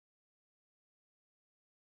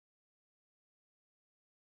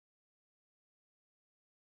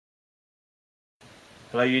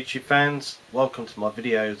Hello YouTube fans, welcome to my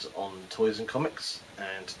videos on toys and comics,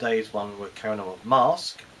 and today's one we're carrying on with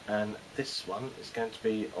M.A.S.K, and this one is going to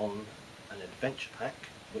be on an adventure pack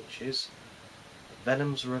which is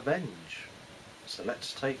Venom's Revenge. So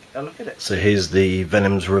let's take a look at it. So here's the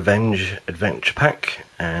Venom's Revenge adventure pack,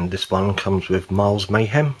 and this one comes with Miles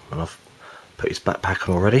Mayhem, and I've put his backpack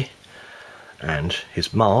on already, and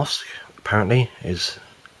his mask apparently is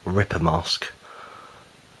Ripper mask.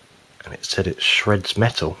 And it said it shreds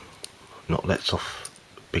metal, not lets off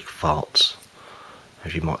big farts,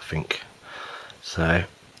 as you might think. So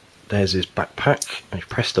there's his backpack, and if you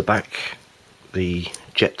press the back, the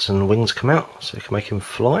jets and wings come out, so you can make him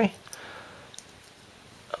fly.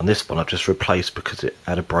 And this one I've just replaced because it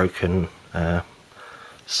had a broken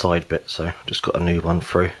side bit, so I've just got a new one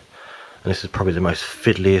through. And this is probably the most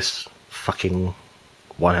fiddliest fucking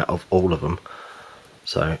one out of all of them.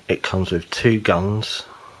 So it comes with two guns,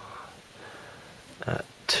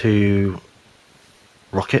 two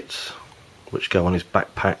rockets which go on his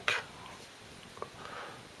backpack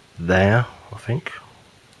there, I think.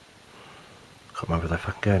 Can't remember where they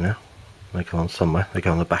fucking go now. They go on somewhere, they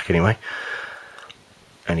go on the back anyway.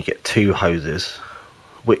 And you get two hoses,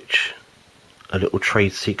 which, a little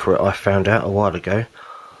trade secret I found out a while ago,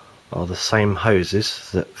 are the same hoses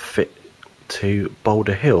that fit to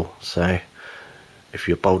Boulder Hill. So if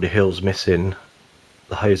your Boulder Hill's missing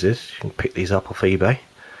the hoses, you can pick these up off eBay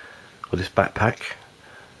with this backpack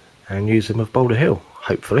and use them with Boulder Hill,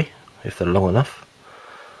 hopefully, if they're long enough.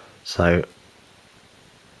 So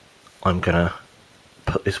I'm gonna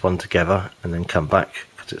put this one together and then come back,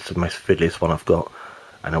 because it's the most fiddliest one I've got,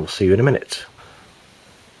 and I will see you in a minute.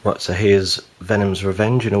 Right, so here's Venom's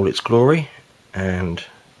Revenge in all its glory, and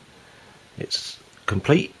it's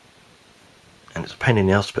complete, and it's a pain in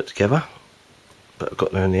the ass to put together, but I've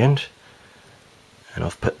got there in the end. And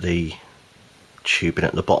I've put the tubing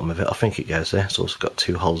at the bottom of it. I think it goes there. It's also got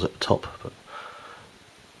two holes at the top, but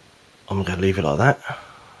I'm going to leave it like that.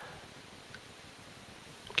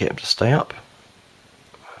 Get them to stay up.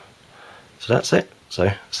 So that's it.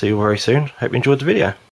 So see you very soon. Hope you enjoyed the video.